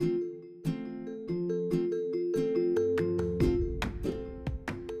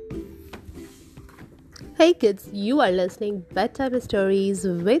Hey kids, you are listening Bedtime Stories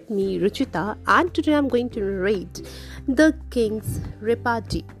with me, Ruchita, and today I'm going to narrate The King's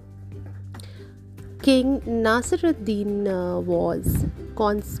Repartee. King Nasiruddin was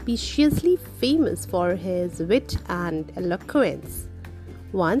conspicuously famous for his wit and eloquence.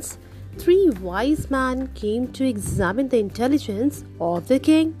 Once, three wise men came to examine the intelligence of the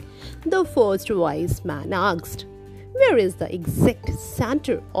king. The first wise man asked, "Where is the exact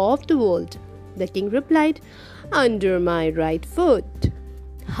center of the world?" The king replied, "Under my right foot."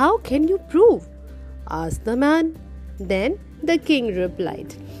 "How can you prove?" asked the man. Then the king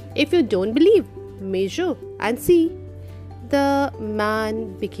replied, "If you don't believe, measure and see." The man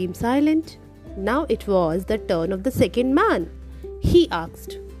became silent. Now it was the turn of the second man. He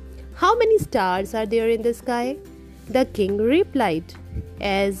asked, "How many stars are there in the sky?" The king replied,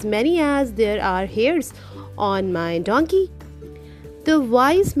 "As many as there are hairs on my donkey." The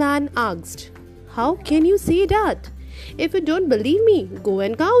wise man asked, "How can you say that? If you don't believe me, go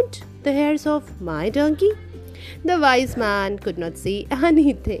and count the hairs of my donkey." The wise man could not say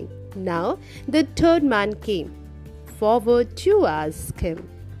anything. Now the third man came forward to ask him,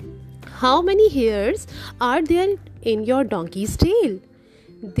 "How many hairs are there in your donkey's tail?"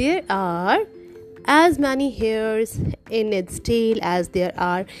 "There are as many hairs in its tail as there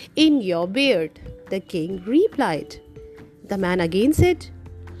are in your beard," the king replied. The man again said,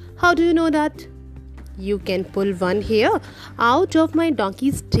 "How do you know that?" "You can pull one hair out of my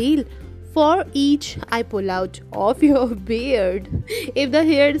donkey's tail for each I pull out of your beard. If the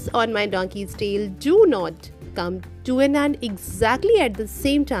hairs on my donkey's tail do not come to an end exactly at the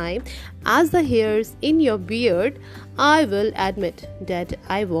same time as the hairs in your beard, I will admit that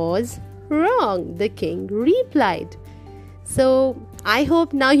I was wrong," the king replied. So, I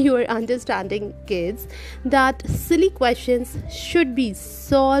hope now you are understanding, kids, that silly questions should be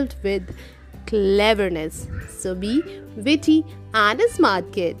solved with cleverness. So be witty and a smart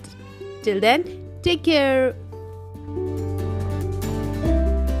kid. Till then, take care.